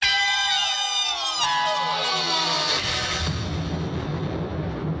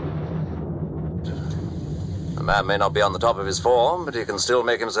Man may not be on the top of his form, but he can still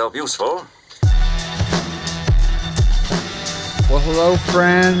make himself useful. Well, hello,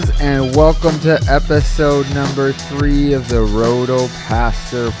 friends, and welcome to episode number 3 of the Roto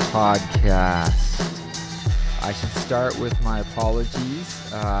Pastor podcast. I should start with my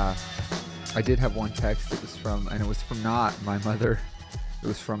apologies. I did have one text. It was from not my mother. It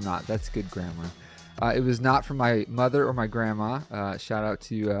was from not. That's good grammar. It was not from my mother or my grandma. Shout out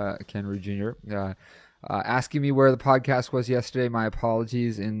to Ken Rue Jr. Asking me where the podcast was yesterday. My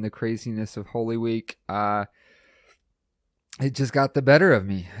apologies. In the craziness of Holy Week, it just got the better of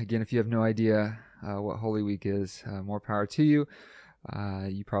me. Again, if you have no idea what Holy Week is, more power to you.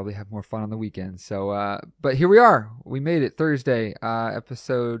 You probably have more fun on the weekend. So, but here we are. We made it Thursday,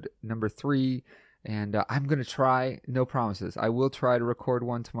 episode number 3. And I'm going to try, no promises. I will try to record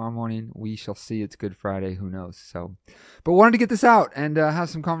one tomorrow morning. We shall see. It's Good Friday. Who knows? So, but wanted to get this out and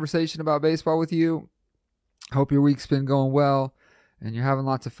have some conversation about baseball with you. Hope your week's been going well and you're having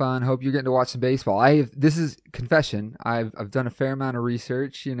lots of fun. Hope you're getting to watch some baseball. This is confession. I've done a fair amount of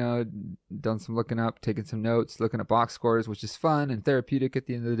research, done some looking up, taking some notes, looking at box scores, which is fun and therapeutic at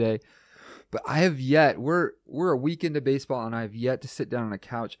the end of the day. But I have yet, we're a week into baseball, and I have yet to sit down on a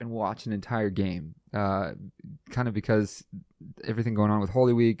couch and watch an entire game. Kind of because everything going on with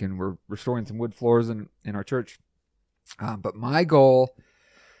Holy Week, and we're restoring some wood floors in our church. But my goal,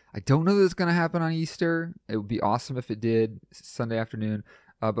 I don't know that it's going to happen on Easter. It would be awesome if it did, Sunday afternoon.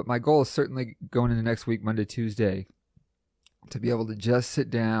 But my goal is certainly going into next week, Monday, Tuesday, to be able to just sit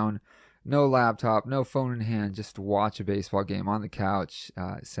down. No laptop, no phone in hand, just watch a baseball game on the couch.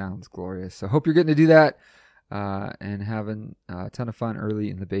 It sounds glorious. So hope you're getting to do that and having a ton of fun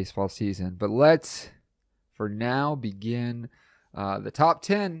early in the baseball season. But let's, for now, begin the top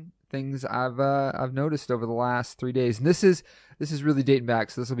 10 things I've noticed over the last 3 days. And this is really dating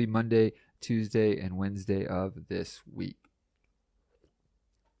back, so this will be Monday, Tuesday, and Wednesday of this week.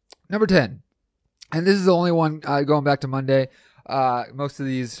 Number 10, and this is the only one going back to Monday. Most of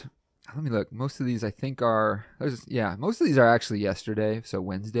these... Let me look. Most of these I think are most of these are actually yesterday, so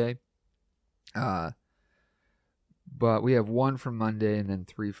Wednesday. But we have 1 from Monday and then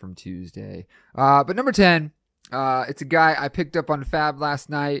 3 from Tuesday. But number 10, it's a guy I picked up on Fab last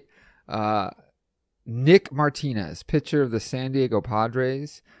night. Nick Martinez, pitcher of the San Diego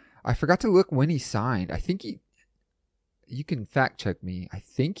Padres. I forgot to look when he signed. I think you can fact check me. I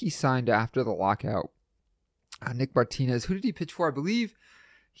think he signed after the lockout. Nick Martinez, who did he pitch for? I believe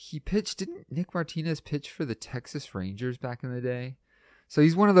didn't Nick Martinez pitch for the Texas Rangers back in the day? So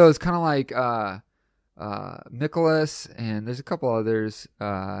he's one of those kind of like Nicholas, and there's a couple others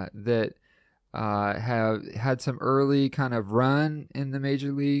that have had some early kind of run in the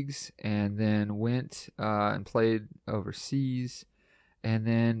major leagues and then went and played overseas and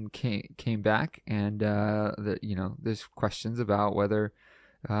then came back. And there's questions about whether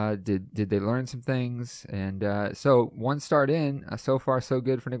did they learn some things? And so 1 start in, so far so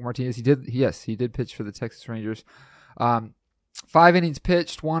good for Nick Martinez. He did pitch for the Texas Rangers. 5 innings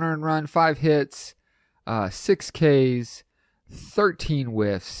pitched, 1 earned run, 5 hits, 6 Ks, 13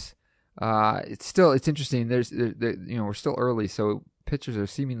 whiffs. It's interesting. We're still early, so pitchers are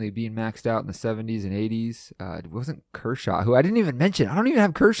seemingly being maxed out in the 70s and 80s. It wasn't Kershaw, who I didn't even mention. I don't even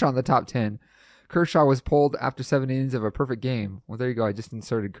have Kershaw in the top 10. Kershaw was pulled after 7 innings of a perfect game. Well, there you go. I just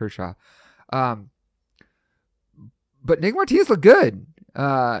inserted Kershaw. But Nick Martinez looked good.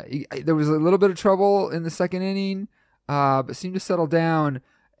 There was a little bit of trouble in the 2nd inning, but seemed to settle down.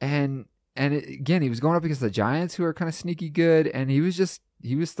 And again, he was going up against the Giants, who are kind of sneaky good, and he was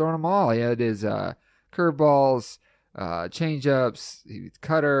throwing them all. He had his curveballs, changeups,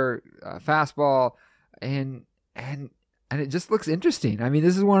 cutter, fastball, and it just looks interesting. I mean,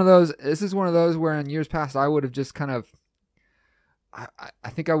 this is one of those where in years past I would have just kind of, I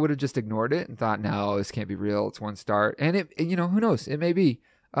think I would have just ignored it and thought, no, this can't be real. It's 1 start, and who knows? It may be.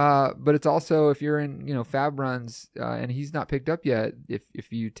 But it's also, if you're in Fab runs and he's not picked up yet,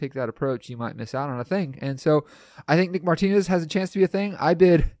 if you take that approach, you might miss out on a thing. And so I think Nick Martinez has a chance to be a thing. I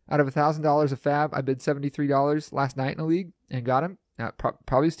bid out of $1,000 of Fab. I bid $73 last night in a league and got him.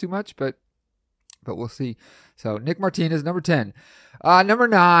 Probably is too much, but we'll see. So Nick Martinez, number 10. Number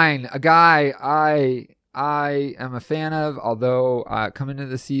 9, a guy I am a fan of, although coming into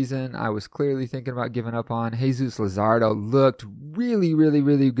the season, I was clearly thinking about giving up on. Jesus Luzardo looked really, really,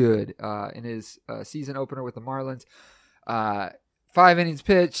 really good in his season opener with the Marlins. 5 innings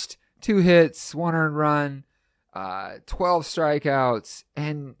pitched, 2 hits, 1 earned run, 12 strikeouts,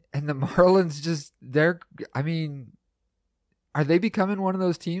 and the Marlins are they becoming one of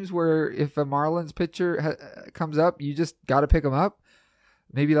those teams where if a Marlins pitcher comes up, you just got to pick them up?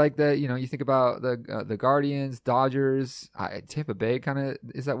 maybe like you think about the Guardians, Dodgers, Tampa Bay kind of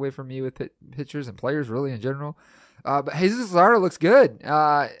is that way for me with pitchers and players really in general. But Jesus Luzardo looks good.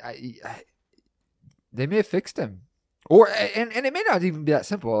 They may have fixed him, and it may not even be that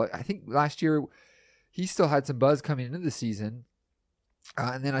simple. I think last year he still had some buzz coming into the season,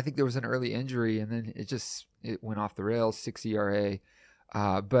 and then I think there was an early injury, and then it went off the rails. 6 ERA,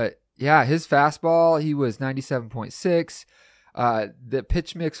 but yeah, his fastball he was 97.6. The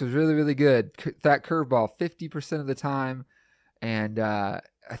pitch mix was really really good. That curveball 50% of the time, and I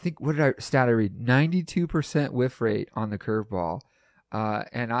think what did I read? 92% whiff rate on the curveball.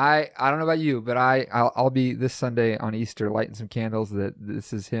 And I don't know about you, but I'll be this Sunday on Easter lighting some candles that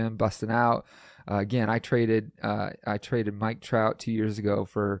this is him busting out. Again, I traded Mike Trout 2 years ago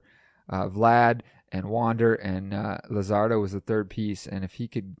for Vlad and Wander, and Luzardo was the third piece. And if he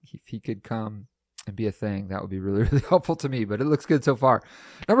could come and be a thing, that would be really really helpful to me. But it looks good so far.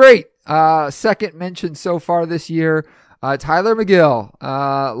 Number 8, second mention so far this year, Tyler McGill.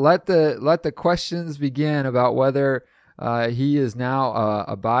 Let the questions begin about whether. He is now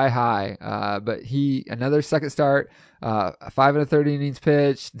a buy high, but another second start, 5 1/3 innings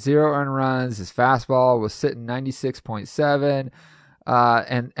pitched, 0 earned runs. His fastball was sitting 96.7,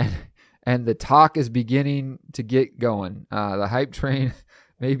 and the talk is beginning to get going. The hype train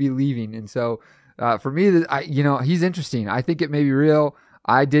may be leaving, and so for me, he's interesting. I think it may be real.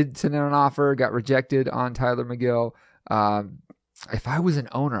 I did send in an offer, got rejected on Tyler McGill. If I was an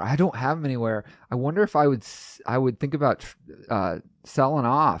owner, I don't have him anywhere. I wonder if I would think about selling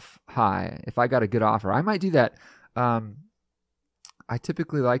off high if I got a good offer. I might do that. I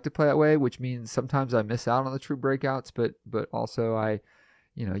typically like to play that way, which means sometimes I miss out on the true breakouts, but also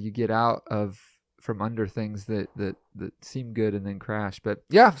you get out from under things that seem good and then crash. But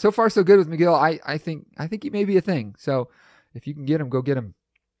yeah, so far so good with McGill. I think he may be a thing. So if you can get him, go get him.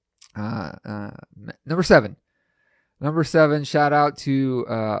 Number 7. Number 7, shout out to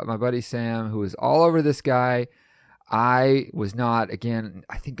my buddy Sam, who was all over this guy. I was not. Again,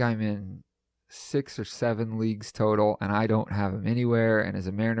 I think I'm in 6 or 7 leagues total, and I don't have him anywhere. And as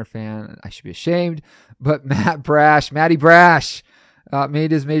a Mariner fan, I should be ashamed. But Matty Brash,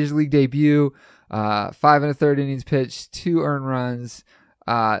 made his major league debut. 5 1/3 innings pitched, 2 earned runs.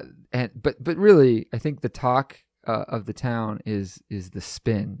 But really, I think the talk of the town is the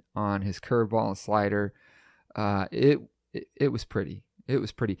spin on his curveball and slider. It was pretty. It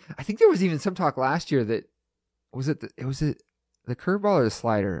was pretty. I think there was even some talk last year that was it the curveball or the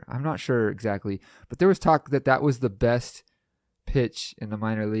slider? I'm not sure exactly, but there was talk that was the best pitch in the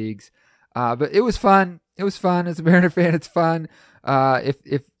minor leagues. But it was fun. It was fun as a Mariner fan. It's fun.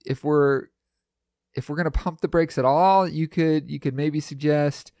 If we're gonna pump the brakes at all, you could maybe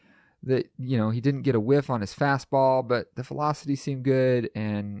suggest that he didn't get a whiff on his fastball, but the velocity seemed good,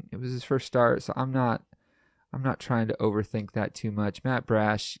 and it was his first start, so I'm not trying to overthink that too much. Matt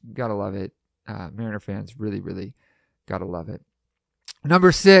Brash, gotta love it. Mariner fans really, really gotta love it.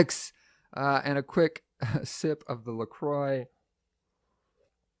 Number 6, and a quick sip of the LaCroix.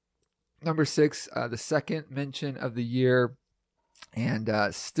 Number 6, the second mention of the year, and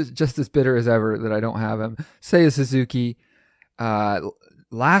just as bitter as ever that I don't have him. Seiya Suzuki.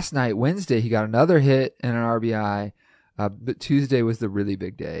 Last night, Wednesday, he got another hit and an RBI, but Tuesday was the really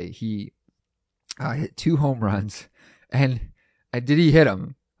big day. He hit 2 home runs, and did he hit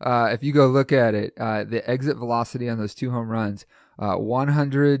them? If you go look at it, the exit velocity on those 2 home runs,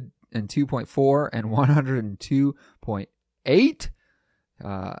 102.4 and 102.8.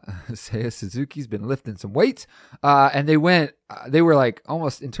 Seiya Suzuki's been lifting some weights, and they were like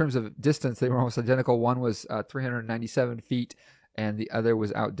almost, in terms of distance, they were almost identical. One was 397 feet, and the other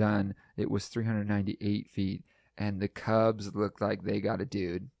was outdone. It was 398 feet, and the Cubs looked like they got a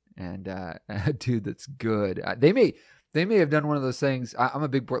dude. And a dude that's good. They may have done one of those things. I'm a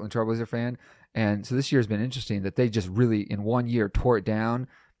big Portland Trailblazer fan, and so this year has been interesting that they just really in one year tore it down,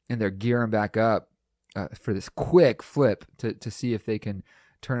 and they're gearing back up for this quick flip to see if they can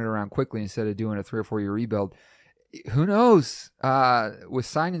turn it around quickly instead of doing a 3 or 4 year rebuild. Who knows? With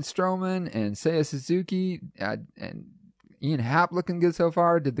signing Stroman and Seiya Suzuki and Ian Happ looking good so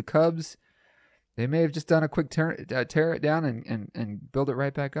far, did the Cubs? They may have just done a quick tear it down and build it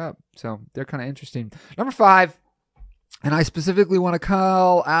right back up. So they're kind of interesting. Number 5, and I specifically want to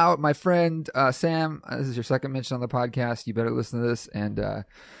call out my friend Sam. This is your second mention on the podcast. You better listen to this and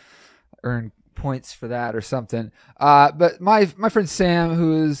earn points for that or something. But my friend Sam,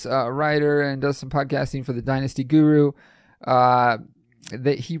 who is a writer and does some podcasting for the Dynasty Guru,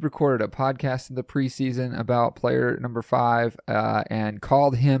 that he recorded a podcast in the preseason about player number 5 and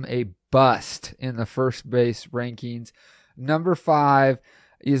called him a bust in the first base rankings. Number 5,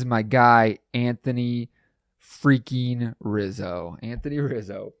 is my guy, Anthony freaking Rizzo. Anthony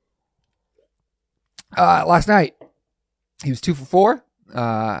Rizzo. Last night, he was 2 for 4,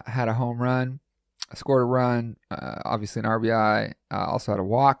 had a home run, scored a run, obviously an RBI, also had a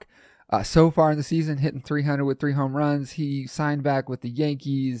walk. So far in the season, hitting 300 with 3 home runs. He signed back with the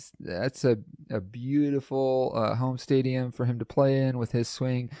Yankees. That's a beautiful home stadium for him to play in with his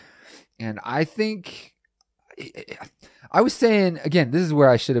swing. And I think, I was saying, again, this is where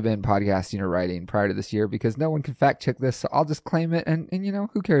I should have been podcasting or writing prior to this year, because no one can fact check this. So I'll just claim it. And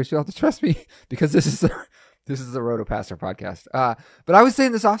who cares? You'll have to trust me, because this is the Roto Passer podcast. But I was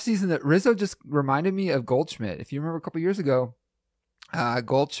saying this offseason that Rizzo just reminded me of Goldschmidt. If you remember a couple years ago,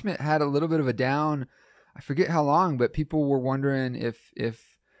 Goldschmidt had a little bit of a down. I forget how long, but people were wondering if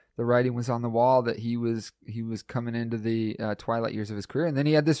the writing was on the wall that he was coming into the twilight years of his career, and then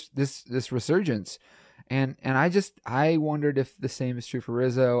he had this resurgence, and I wondered if the same is true for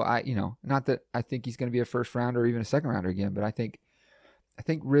Rizzo. Not that I think he's going to be a first rounder or even a second rounder again, but I think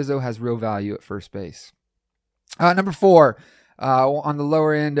Rizzo has real value at first base. Number 4. On the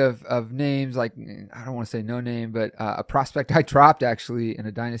lower end of names, like, I don't want to say no name, but a prospect I dropped actually in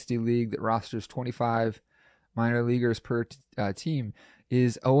a dynasty league that rosters 25 minor leaguers per team,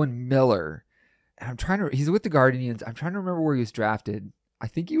 is Owen Miller. And he's with the Guardians. I'm trying to remember where he was drafted. I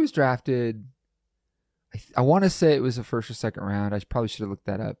think he was drafted, I want to say it was a first or second round. I probably should have looked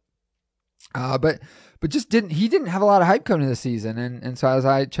that up. But he didn't have a lot of hype coming into the season. And so as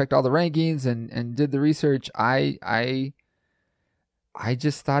I checked all the rankings and did the research, I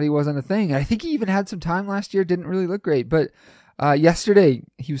just thought he wasn't a thing. And I think he even had some time last year. Didn't really look great. But yesterday,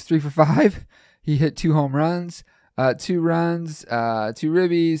 he was 3 for 5. He hit 2 home runs, 2 runs, 2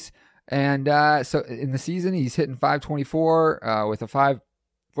 ribbies. And so in the season, he's hitting 524 with a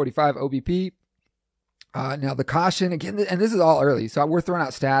 545 OBP. Now, the caution, again, and this is all early, so we're throwing out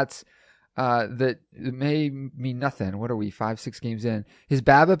stats that may mean nothing. What are we, 5-6 games in? His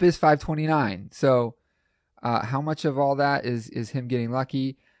BABIP is 529. So how much of all that is him getting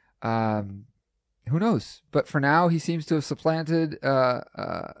lucky? Who knows? But for now, he seems to have supplanted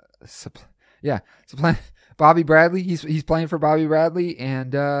Bobby Bradley. He's playing for Bobby Bradley,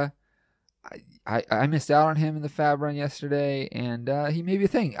 and I missed out on him in the Fab run yesterday, and he may be a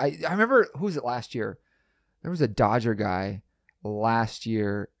thing. I remember, who was it last year? There was a Dodger guy last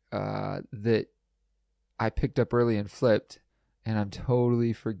year that I picked up early and flipped, and I'm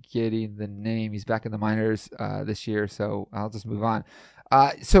totally forgetting the name. He's back in the minors this year, so I'll just move on.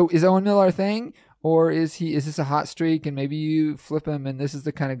 So is Owen Miller a thing, or is this a hot streak, and maybe you flip him, and this is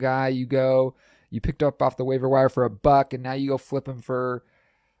the kind of guy you picked up off the waiver wire for $1, and now you go flip him for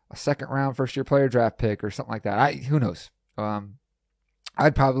a second round first year player draft pick or something like that. Who knows?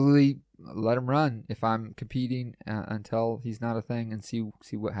 I'd probably let him run if I'm competing until he's not a thing, and see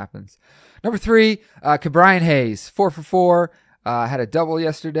what happens. Number 3, Brian Hayes, 4 for 4, had a double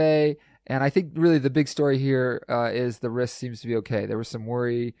yesterday, and I think really the big story here is the wrist seems to be okay. There was some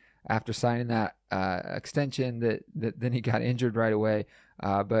worry after signing that extension that then he got injured right away,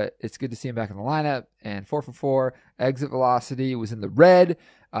 but it's good to see him back in the lineup. And 4 for 4, exit velocity was in the red.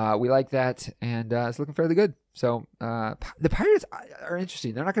 We like that, and it's looking fairly good. So the Pirates are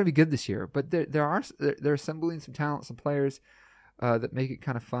interesting. They're not going to be good this year, but they're assembling some talent, some players that make it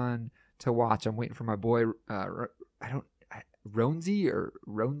kind of fun to watch. I'm waiting for my boy Ronzi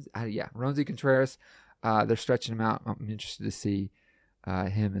Contreras. They're stretching him out. I'm interested to see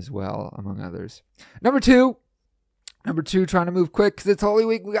him as well, among others. Number two, trying to move quick because it's Holy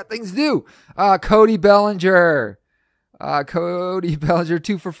Week. We got things to do. Cody Bellinger.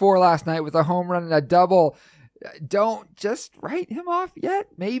 2 for 4 last night with a home run and a double. Don't just write him off yet.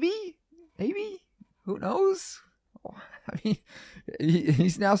 Maybe. Who knows? I mean,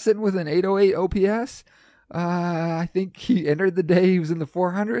 he's now sitting with an 808 OPS. I think he entered the day he was in the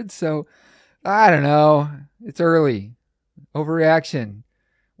 400s. So I don't know. It's early. Overreaction.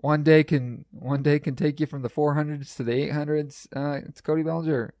 One day can take you from the 400s to the 800s. It's Cody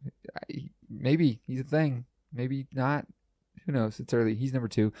Bellinger. Maybe he's a thing. Maybe not. Who knows? It's early. He's number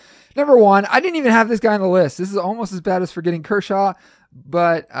 2. Number 1, I didn't even have this guy on the list. This is almost as bad as forgetting Kershaw,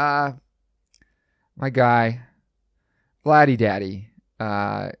 but my guy, Vladdy Daddy.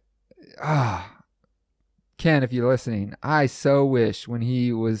 Ken, if you're listening, I so wish when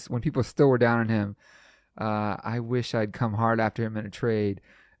people still were down on him, I wish I'd come hard after him in a trade,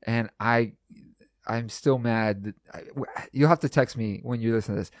 and I'm still mad that you'll have to text me when you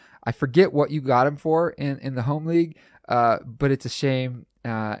listen to this. I forget what you got him for in the home league, but it's a shame.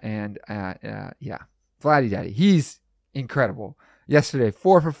 Yeah, Vladdy Daddy, he's incredible. Yesterday,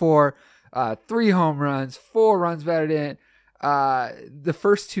 4 for 4, 3 home runs, 4 runs batted in. The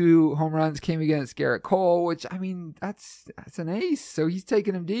first 2 home runs came against Garrett Cole, which, I mean, that's an ace. So he's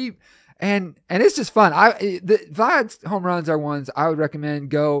taking him deep. And it's just fun. Vlad's home runs are ones I would recommend.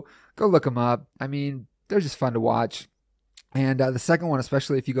 Go look them up. I mean, they're just fun to watch. And the second one,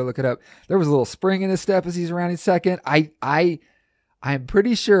 especially if you go look it up, there was a little spring in his step as he's rounding second. I'm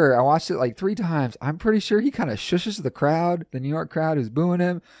pretty sure, I watched it like 3 times. I'm pretty sure he kind of shushes the crowd, the New York crowd who's booing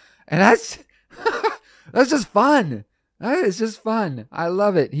him. And that's just fun. That is just fun. I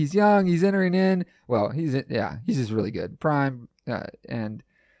love it. He's young. He's entering in. Well, he's just really good. Prime. And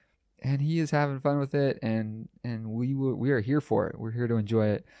he is having fun with it. And we are here for it. We're here to enjoy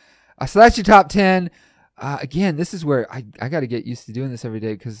it. So that's your top 10. Again, this is where I got to get used to doing this every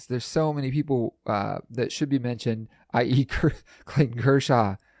day because there's so many people that should be mentioned, i.e. Clayton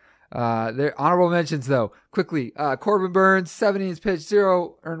Kershaw. Their honorable mentions, though, quickly. Corbin Burns, 7 innings pitched,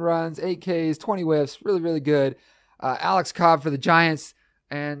 0 earned runs, 8 Ks, 20 whiffs. Really, really good. Alex Cobb for the Giants.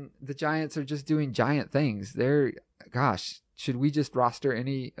 And the Giants are just doing giant things. Should we just roster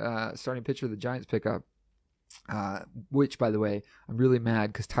any starting pitcher the Giants pick up? Which, by the way, I'm really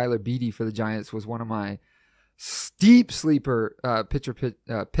mad because Tyler Beatty for the Giants was one of my steep sleeper pitcher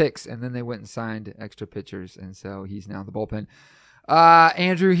picks, and then they went and signed extra pitchers, and so he's now in the bullpen.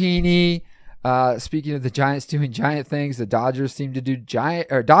 Andrew Heaney. Speaking of the Giants doing giant things, the Dodgers seem to do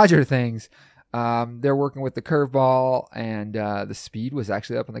Dodger things. They're working with the curveball, and the speed was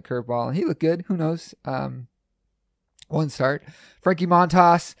actually up on the curveball, and he looked good. Who knows? One start. Frankie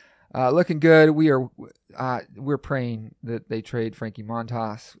Montas, looking good. We're praying that they trade Frankie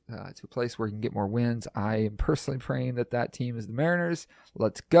Montas to a place where he can get more wins. I am personally praying that team is the Mariners.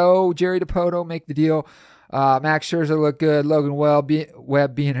 Let's go. Jerry Dipoto, make the deal. Max Scherzer look good. Logan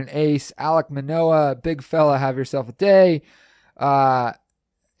Webb being an ace. Alek Manoah, big fella, have yourself a day.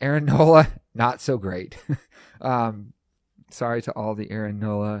 Aaron Nola, not so great. Sorry to all the Aaron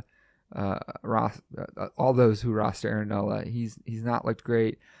Nola, all those who roster Aaron Nola. He's not looked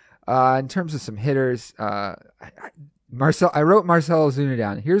great. In terms of some hitters, I wrote Marcell Ozuna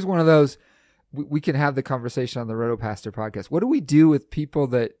down. Here's one of those. We can have the conversation on the Roto Pastor podcast. What do we do with people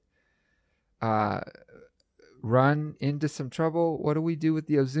that run into some trouble? What do we do with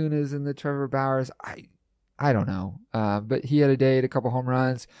the Ozunas and the Trevor Bauers? I don't know. But he had a day, a couple home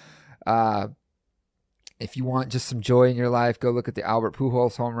runs. If you want just some joy in your life, go look at the Albert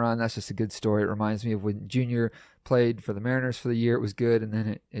Pujols home run. That's just a good story. It reminds me of when Junior played for the Mariners for the year. It was good, and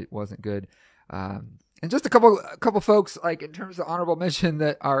then it wasn't good. And just a couple folks, like in terms of honorable mention,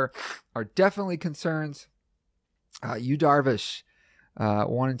 that are definitely concerns. Yu Darvish, 1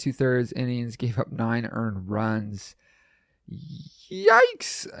 2/3 innings, gave up 9 earned runs.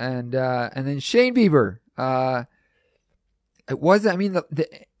 Yikes! And then Shane Bieber. It wasn't. I mean, the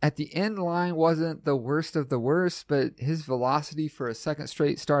at the end line wasn't the worst of the worst, but his velocity for a second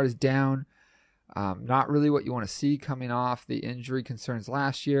straight start is down. Not really what you want to see coming off the injury concerns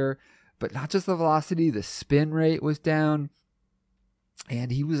last year, but not just the velocity, the spin rate was down.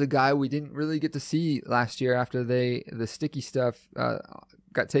 And he was a guy we didn't really get to see last year after the sticky stuff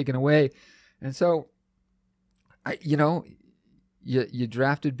got taken away. And so, you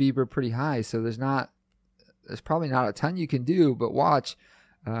drafted Bieber pretty high, so there's probably not a ton you can do, but watch.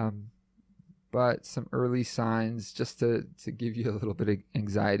 But some early signs just to give you a little bit of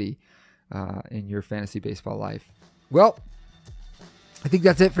anxiety in your fantasy baseball life. Well, I think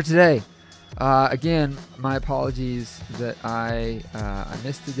that's it for today. Again, my apologies that I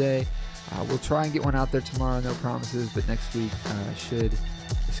missed today. We'll try and get one out there tomorrow, no promises, but next week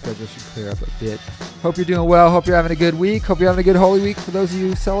the schedule should clear up a bit. Hope you're doing well. Hope you're having a good week. Hope you're having a good Holy Week for those of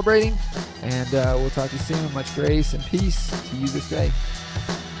you celebrating. And we'll talk to you soon. Much grace and peace to you this day.